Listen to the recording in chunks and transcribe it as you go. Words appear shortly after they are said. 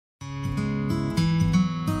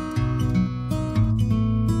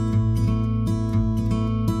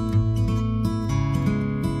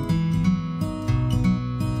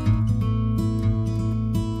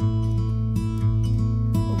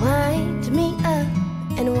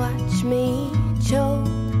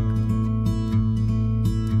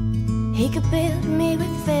You build me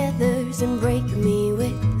with feathers and break me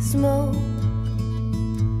with smoke.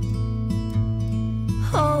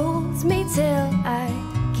 Holds me till I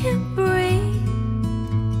can't breathe,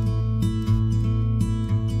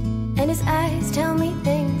 and his eyes tell me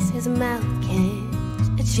things his mouth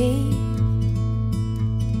can't achieve.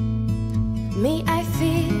 Me, I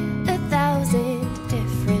feel 1,000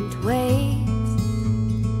 different ways.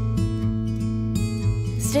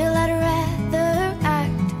 Still I'd rather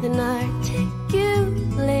act than articulate.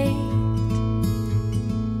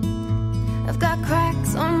 I've got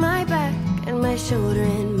cracks on my back and my shoulder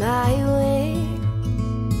and my wing.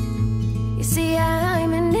 You see,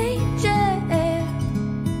 I'm an angel,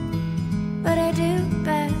 but I do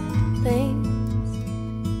bad things.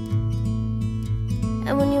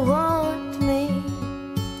 And when you want me,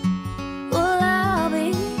 well, I'll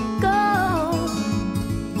be gone.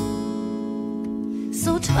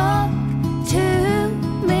 So talk to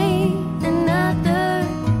me another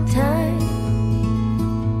time.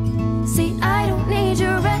 See, I don't need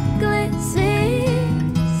your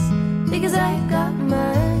recklessness, because I've got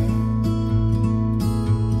mine.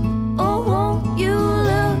 Oh, won't you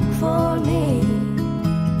look for me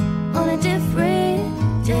on a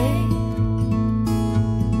different day?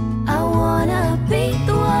 I wanna be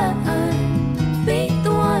the one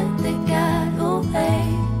that got away.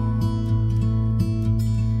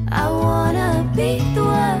 I wanna be the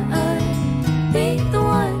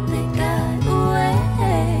one that got away.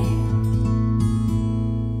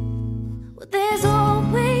 Well, there's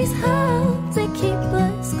always hope to keep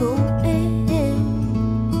us going.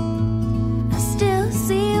 I still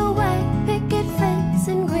see a white picket fence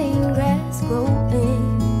and green grass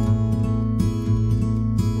growing.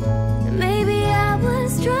 And maybe I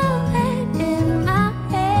was drawing in my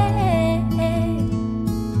head.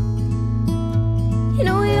 You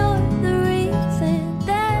know, you're the reason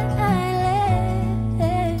that I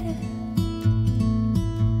left.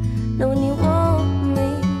 Now when you want me,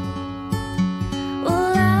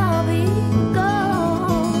 well, I'll be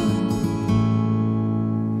gone.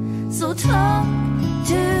 So talk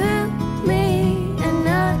to me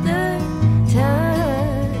another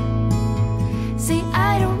time. See,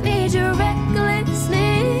 I don't need your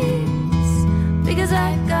recklessness, because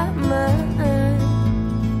I've got mine.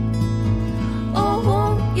 Oh,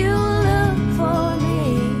 won't you look for me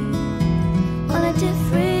on a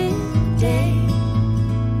different day?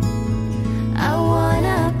 I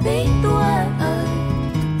wanna be the one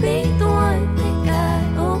that got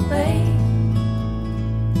away.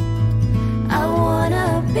 I wanna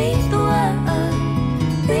be the one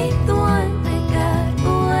that got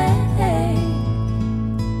away.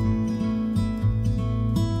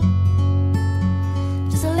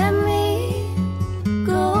 Just let me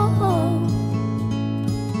go.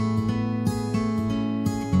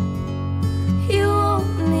 You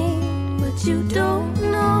won't need what you don't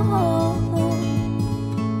know.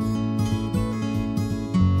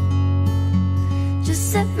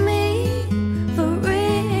 Just set me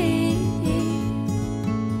free.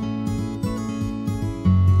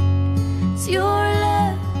 It's your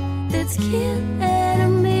love that's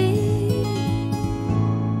killing me.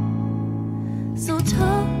 So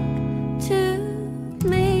talk to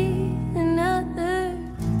me another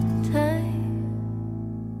time.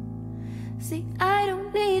 See, I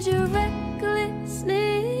don't need your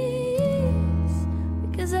recklessness,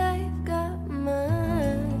 because I've got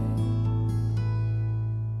mine.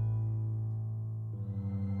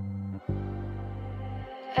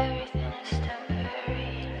 Everything is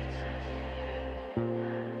temporary,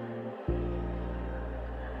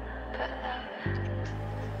 but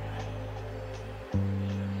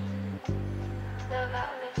love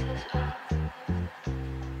outlives us all.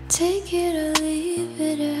 Take it or leave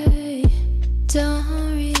it, I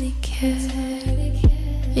don't really care.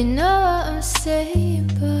 You know what I'm saying,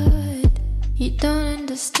 but you don't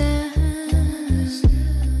understand.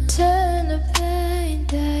 Turn the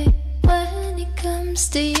blind eye when it comes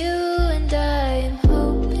to you and I am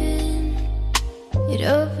hoping you'd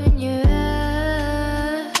open your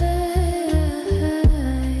eyes.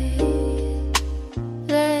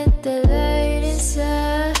 Let the light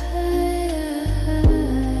inside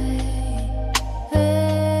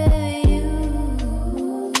you.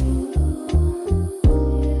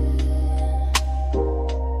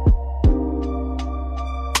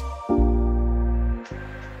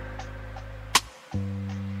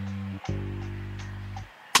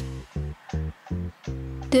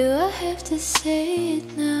 Do I have to say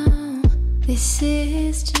it now? This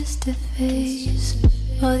is just a phase.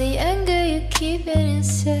 All the anger you keep it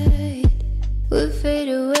inside will fade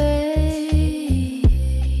away.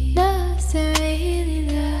 Nothing really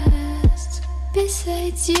lasts.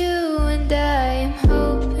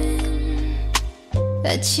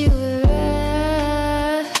 that you were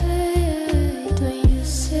right when you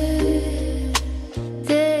said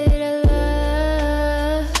that I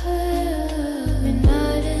love you,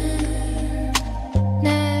 not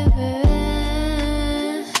never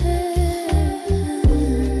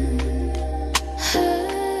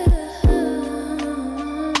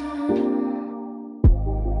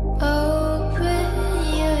open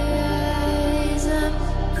your eyes, I'm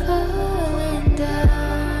falling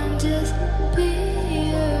down, just be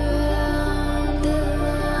around,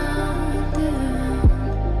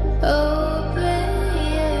 open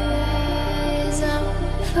your eyes, I'm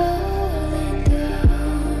falling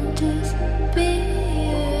down, just be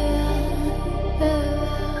around.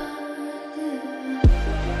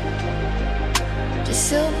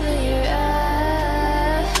 Just open your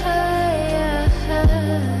eyes,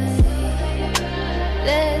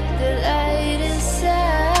 let the light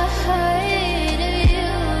inside of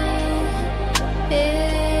you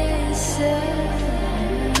inside.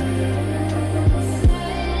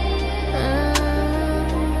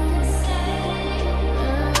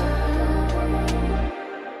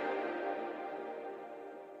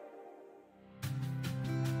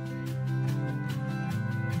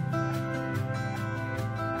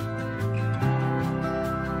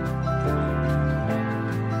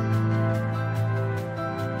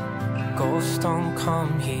 Ghosts don't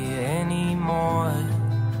come here anymore.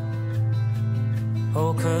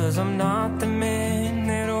 Oh, 'cause I'm not the man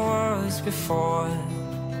that I was before.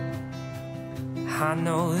 I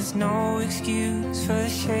know there's no excuse for the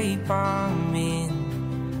shape I'm in,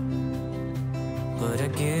 but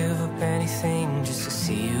I'd give up anything just to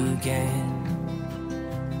see you again.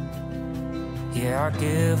 Yeah, I'd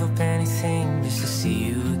give up anything just to see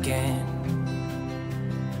you again.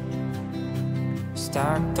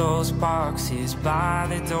 Stack those boxes by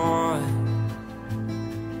the door.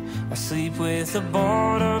 I sleep with a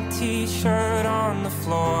bored up t-shirt on the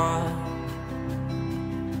floor.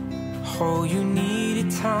 Oh, you needed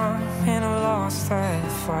time and I lost that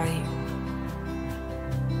fight,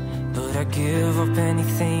 but I'd give up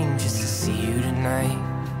anything just to see you tonight.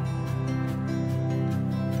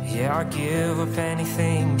 Yeah, I'd give up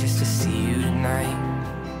anything just to see you tonight.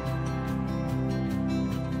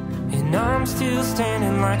 And I'm still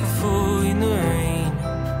standing like a fool in the rain,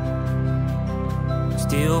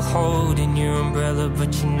 still holding your umbrella,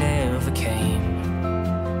 but you never came.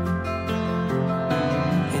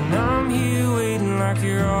 And I'm here waiting like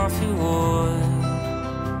you're off your wood,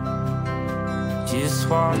 just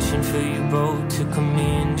watching for your boat to come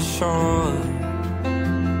in to shore,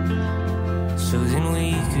 so then we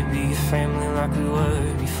could be a family like we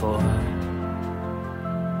were before.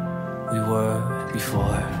 We were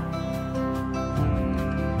before.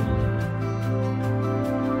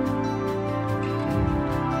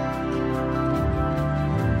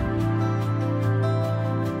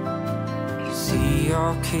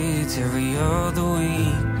 Our kids every other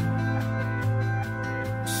week.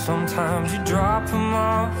 Sometimes you drop them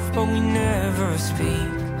off, but we never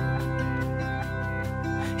speak.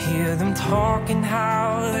 Hear them talking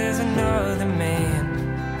how there's another man,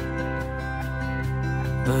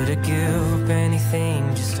 but I'd give up anything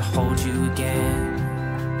just to hold you again.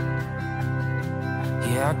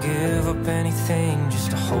 Yeah, I'd give up anything just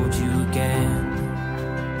to hold you again.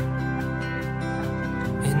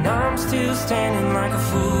 And I'm still standing like a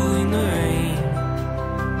fool in the rain,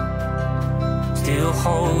 still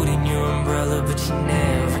holding your umbrella, but you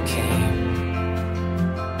never came.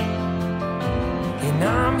 And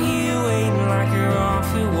I'm here waiting like you're off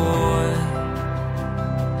your wood,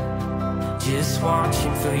 just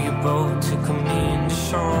watching for your boat to come in to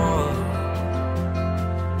shore,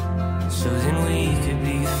 so then we could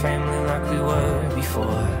be a family like we were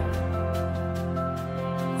before.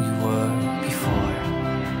 We were before.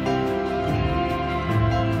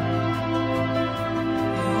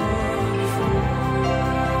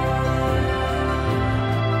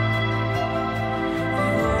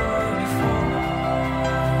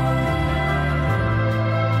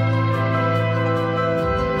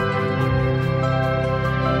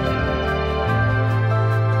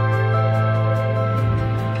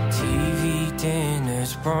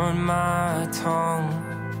 Burn my tongue.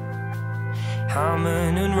 I'm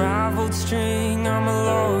an unraveled string, I'm a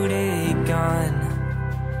loaded gun.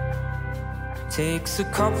 Takes a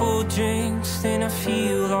couple drinks, then I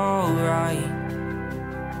feel alright,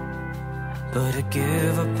 but I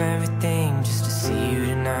give up everything just to see you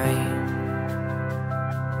tonight.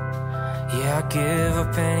 Yeah, I give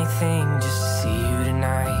up anything just to see you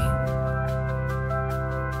tonight.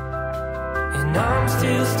 And I'm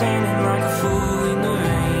still standing like a fool in the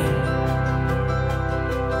rain,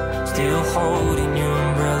 still holding your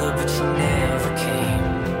umbrella, but you never came.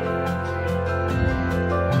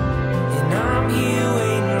 And I'm here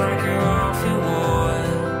waiting like you're off at war,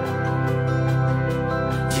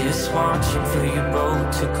 just watching for your boat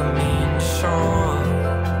to come in shore,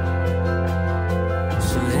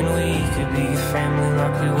 so then we could be family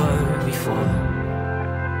like we were before.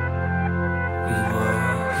 We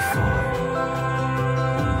were before.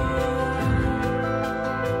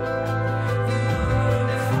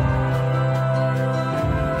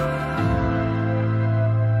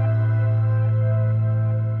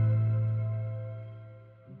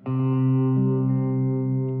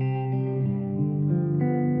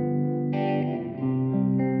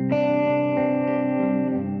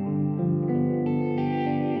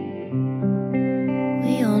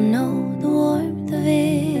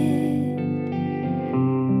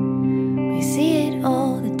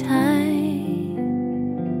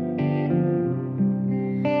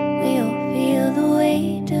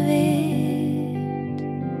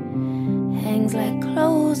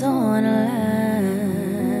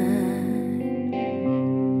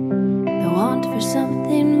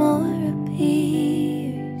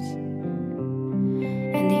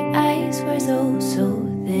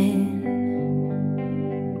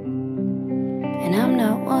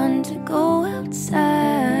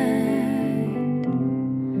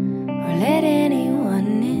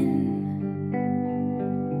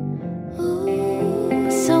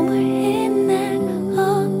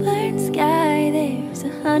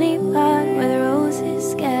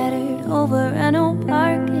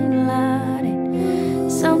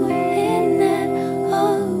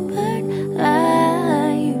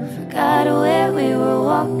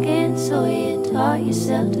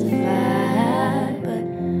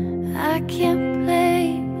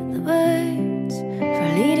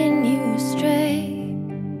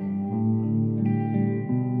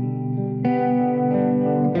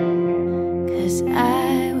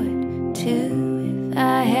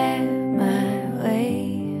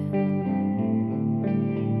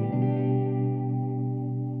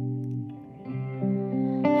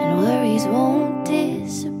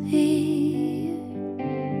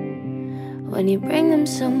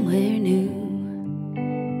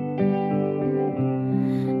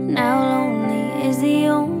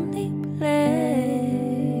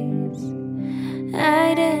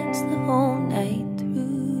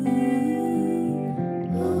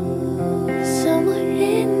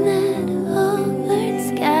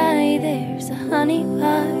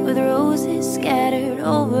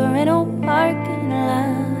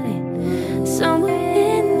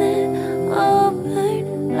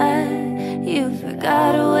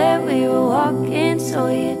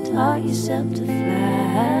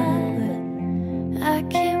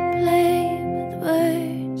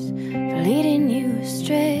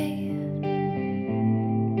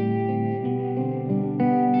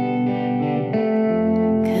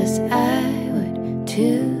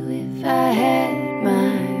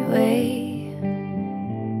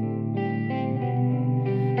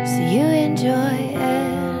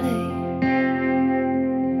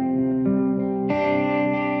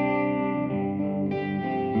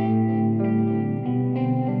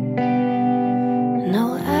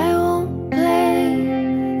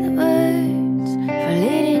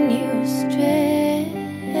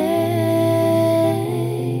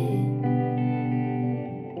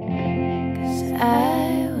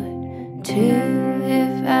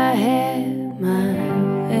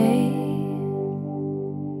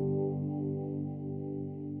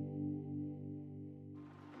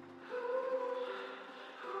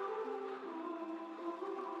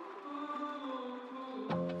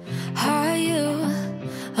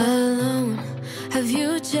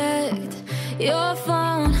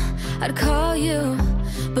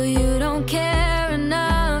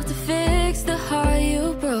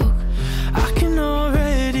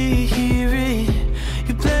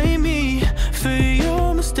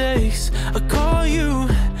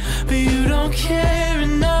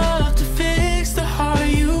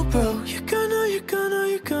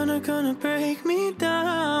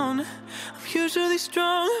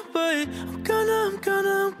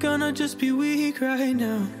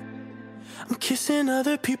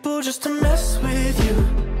 Other people just to mess with you.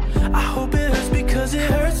 I hope it hurts because it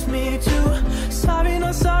hurts me too. Sorry,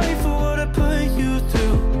 not sorry for what I put you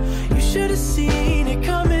through. You should have seen it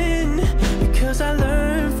coming because I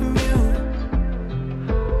learned from you.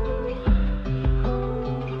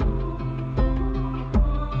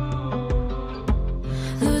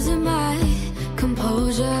 Losing my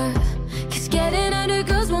composure, 'cause getting under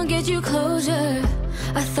girls won't get you closure.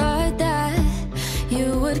 I thought that you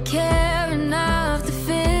would care enough to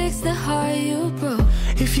fix the heart you broke.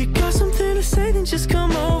 If you got something to say, then just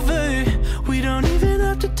come over. We don't even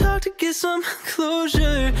have to talk to get some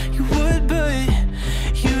closure. You would, but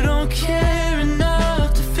you don't care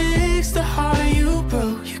enough to fix the heart you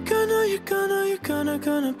broke. You're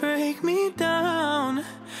gonna break me down.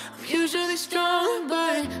 I'm usually strong,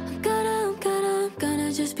 but I'm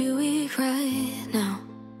gonna just be weak right now.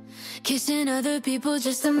 Kissing other people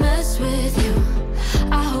just to mess with you.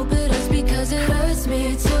 I hope it hurts because it hurts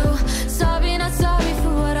me too. Sorry, not sorry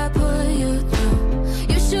for what I put you through.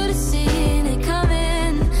 You should have seen it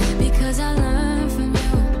coming because I learned from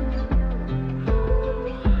you.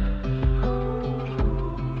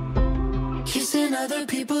 Kissing other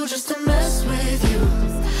people just to mess with you.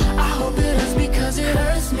 I hope it hurts because it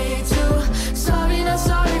hurts me too. Sorry, not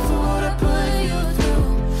sorry for what I put you through.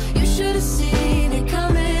 You should have seen it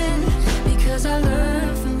coming because I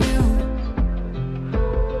learned from you.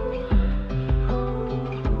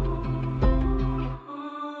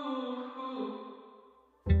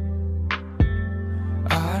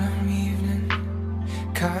 Autumn evening,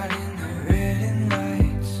 caught in the red and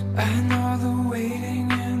lights. And all the waiting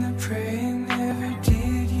and the praying never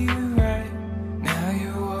did you right. Now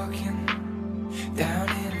you're walking down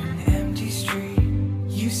in an empty street.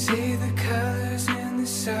 You say the colors and the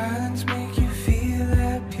silence make you feel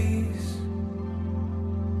at peace.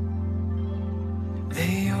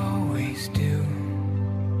 They always do.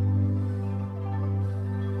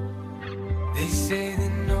 They say the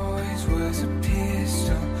noise was a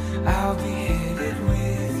pistol. I'll be headed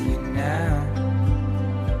with you now.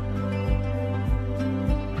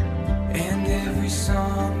 And every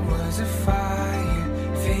song was a fire,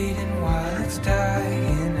 fading while it's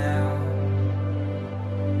dying out.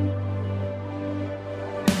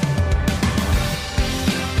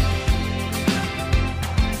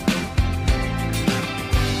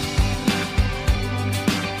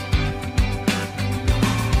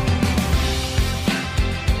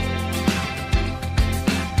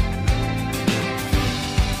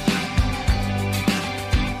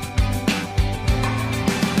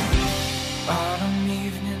 Autumn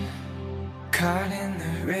evening, caught in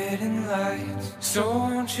the red and lights. So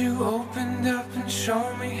won't you open up and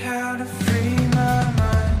show me how to free my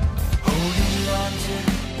mind? Holding on to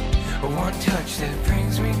one touch that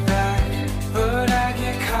brings me back, but I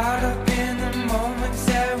get caught up in the moments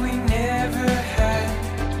that we never had.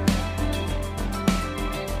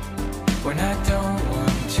 When I don't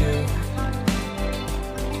want to,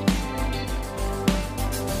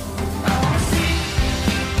 I wanna see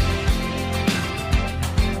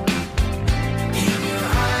in your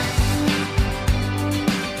eyes.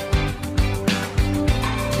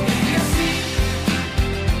 Maybe I see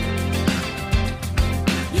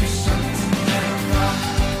you're something that I'm not.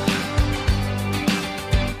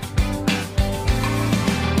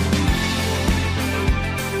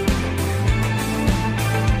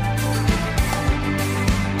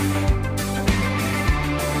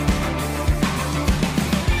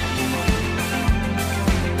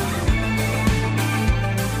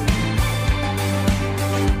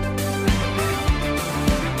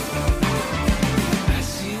 I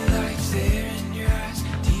see lights there in your eyes,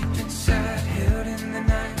 deep inside, held in the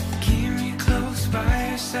night. Keep me close by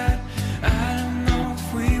your side. I don't know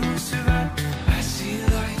if we will survive. I see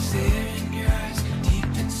lights there in your eyes,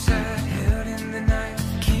 deep inside, held in the night.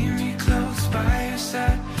 Keep me close by your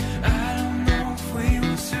side. I don't know if we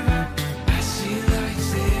will survive. I see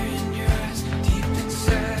lights there in your eyes, deep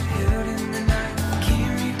inside, held in the night. Keep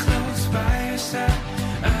me close by your side.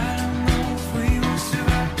 I don't know if we will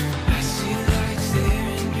survive. I see lights there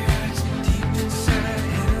in your eyes, deep inside,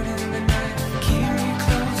 held in the night. Keep me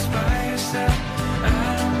close by your side. I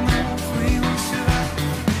don't know if we will survive.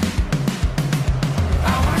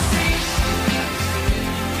 I wanna see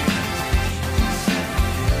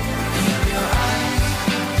in your eyes,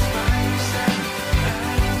 by your side. I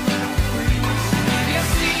don't know if we will survive. Maybe I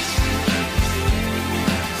see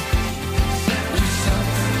you're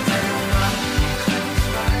something that I'm not. Close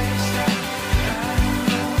by your side. I don't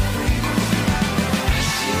know if we will survive. I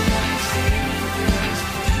see lights there in your eyes,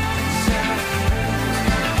 deep inside, held in the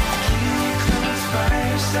night. Keep me close by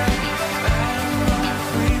your side. I don't know if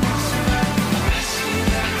we will survive. I see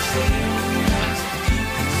lights there in your eyes, deep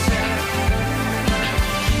inside, held in the night.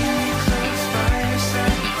 Keep me close by your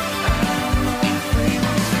side. I don't know if we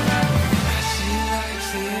will survive. I see lights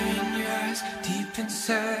there in your eyes, deep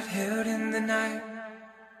inside, held in the night.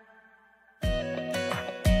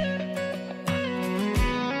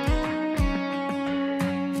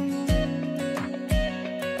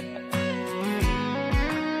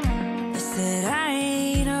 I said I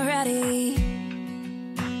ain't ready.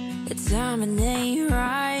 The timing ain't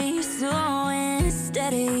right. So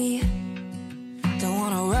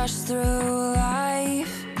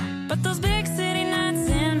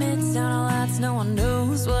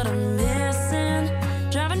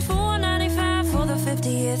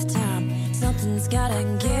gotta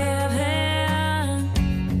give in.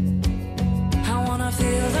 I wanna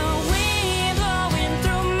feel the wind blowing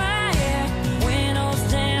through my hair, windows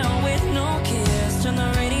down with no cares. Turn the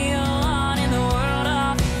radio on and the world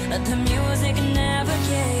off, let the music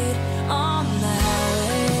navigate on the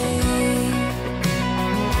highway.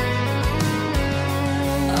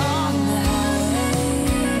 On the highway.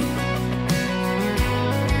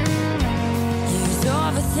 Use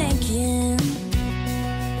overthinking.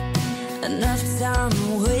 Enough time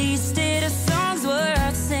wasted, a song's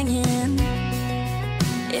worth singing.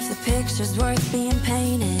 If the picture's worth being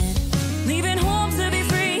painted, leaving home to be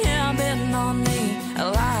free, yeah, betting on me. A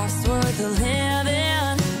life's worth of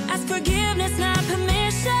living. Ask forgiveness, not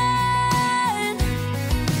permission.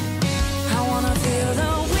 I wanna feel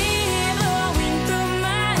the wind blowing through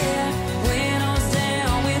my hair, windows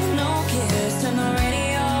down with no cares. Turn the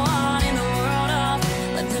radio on and the world off,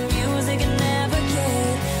 let the music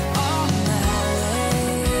navigate on the highway.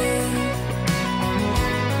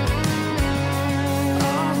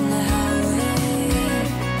 On the highway.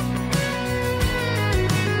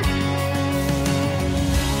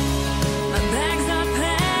 My bags are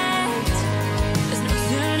packed, there's no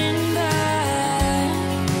turning back.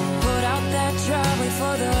 Put out that driveway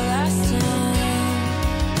for the last time.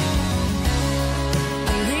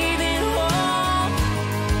 I'm leaving home,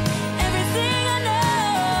 everything I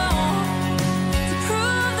know to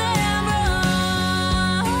prove them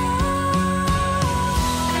wrong.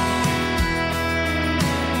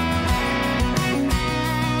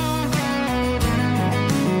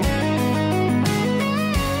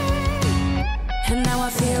 And now I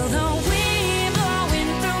feel the wind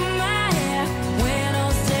blowing through my hair,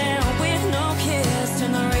 windows down with no cares.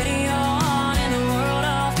 Turn the radio on and the world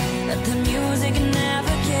off, let the music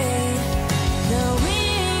navigate. The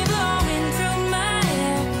wind blowing through my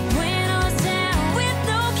hair, windows down with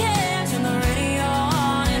no cares. Turn the radio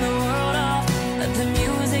on and the world off, let the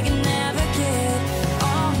music navigate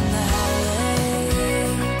on the highway.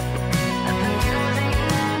 Let the music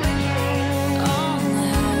navigate on the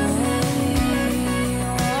highway.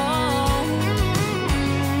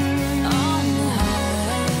 On the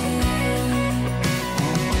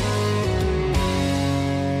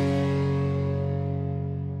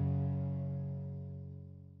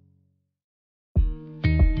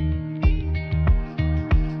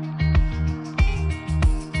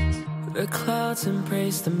The clouds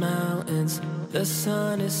embrace the mountains, the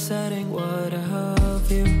sun is setting, what a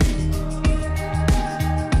view.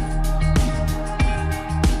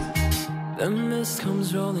 The mist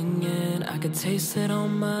comes rolling in, I could taste it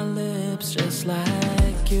on my lips, just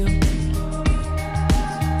like you.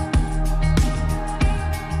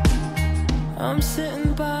 I'm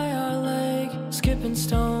sitting by our lake, skipping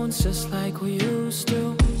stones just like we used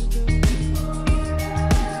to.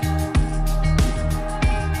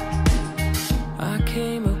 I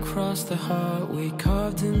came across the heart we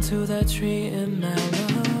carved into that tree in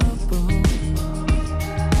Malibu.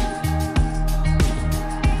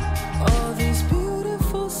 All these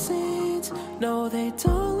beautiful scenes, no, they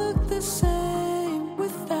don't look the same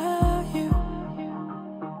without you.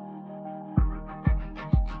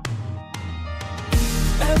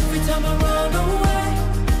 Every time I run away,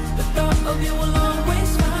 the thought of you will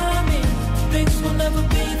always find me. Things will never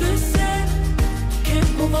be the same.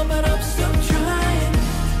 Can't move on, but I'm still trying.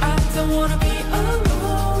 I don't wanna be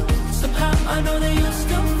alone. Somehow I know that you'll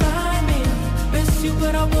still find me. Miss you,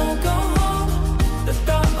 but I won't go home. The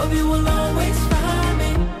thought of you will always find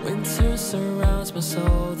me. Winter surrounds my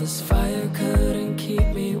soul. This fire couldn't keep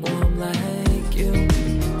me warm like you.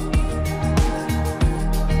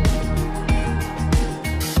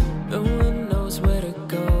 No one knows where to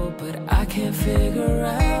go, but I can't figure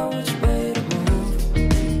out which way to move.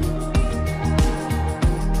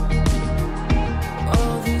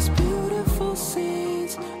 All these beautiful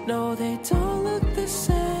scenes, no, they don't look the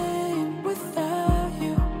same without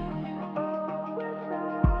you.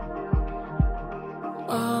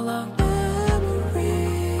 All our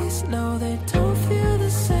memories, no, they don't feel the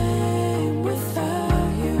same.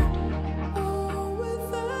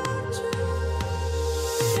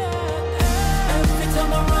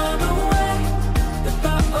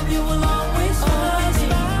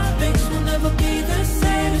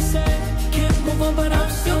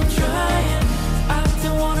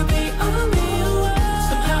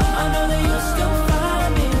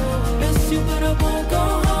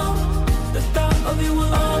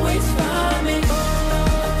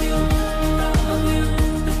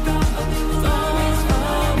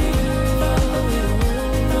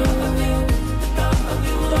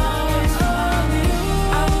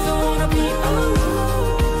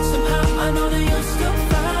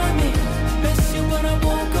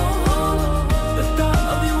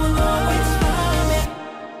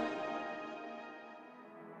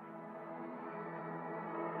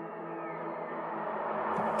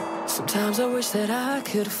 Sometimes I wish that I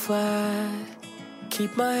could fly,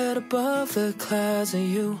 keep my head above the clouds, and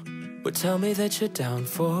you would tell me that you're down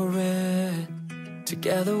for it.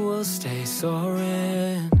 Together we'll stay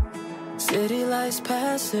soaring. City lights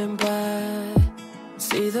passing by,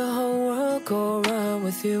 see the whole world go round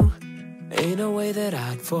with you. Ain't no way that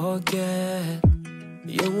I'd forget.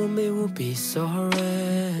 You and me will be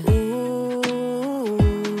soaring. Ooh,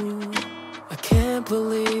 I can't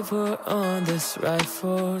believe we're on this ride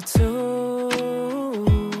for two.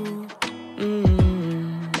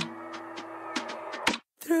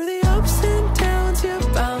 Through the ups and downs, you're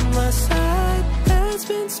by my side. Head's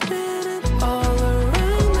been spinning all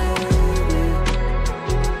around lately.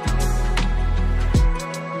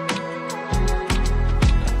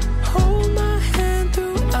 Hold my hand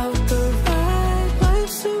throughout the ride.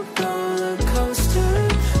 Life's a roller coaster,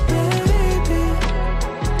 baby.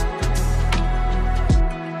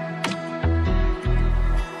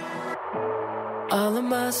 All of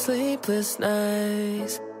my sleepless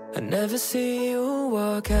nights, I never see you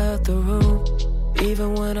walk out the room.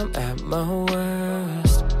 Even when I'm at my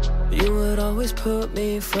worst, you would always put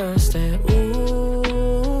me first. And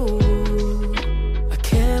ooh, I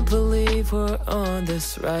can't believe we're on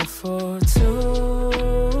this ride for two.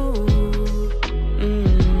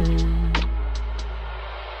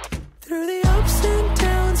 Through the ups and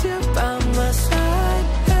downs, you're by my side.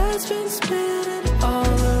 Head's been spinning all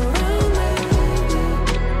around lately.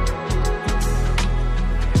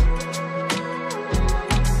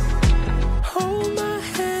 Hold my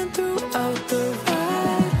hand throughout the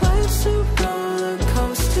ride. Life's a roller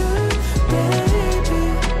coaster, baby.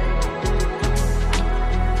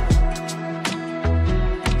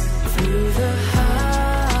 Through the highs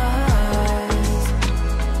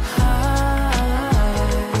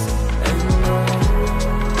and lows.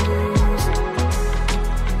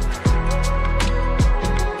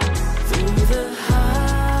 Through the highs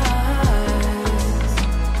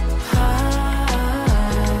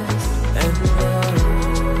and lows.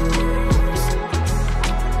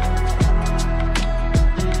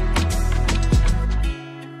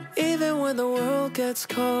 Even when the world gets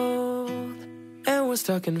cold and we're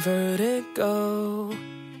stuck in vertigo,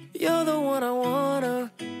 you're the one I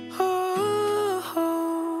wanna hold.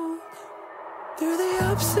 Through the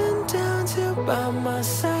ups and downs, you're by my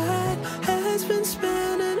side. Head's been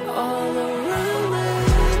spinning all around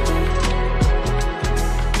lately.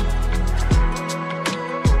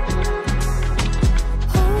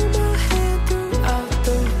 Hold my hand throughout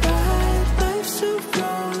the ride. Life's a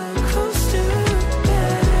roller coaster,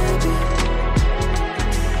 baby.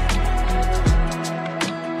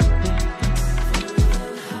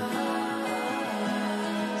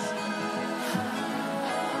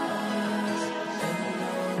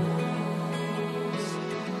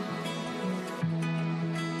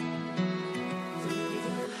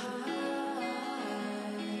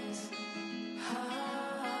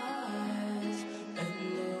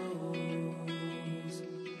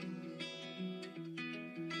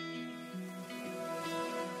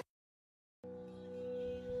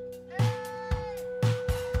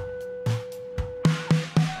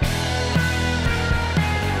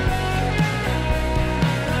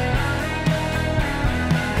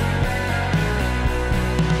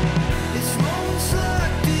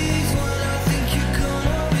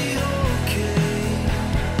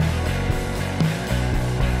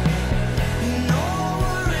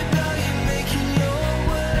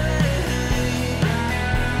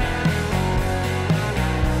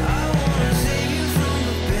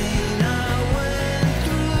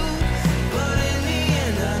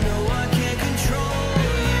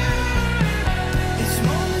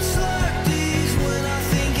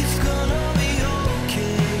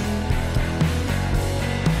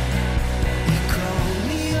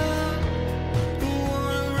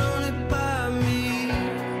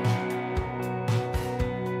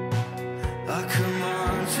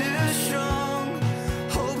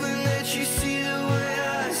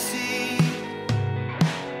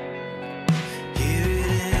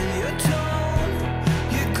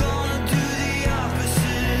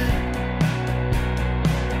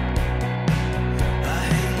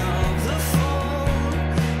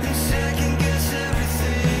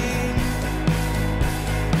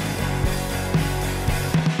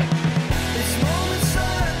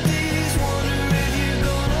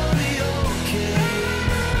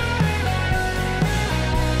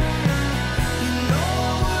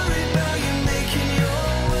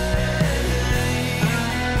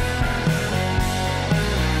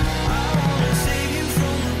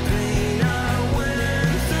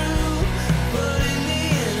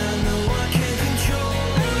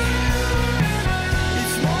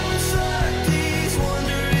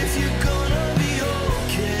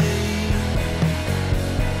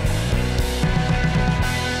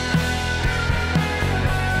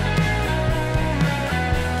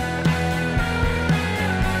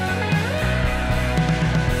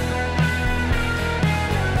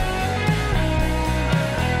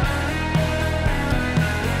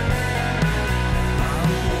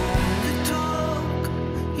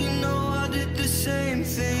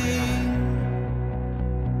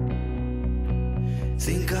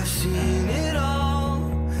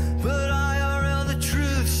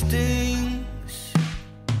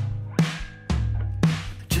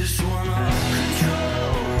 just wanna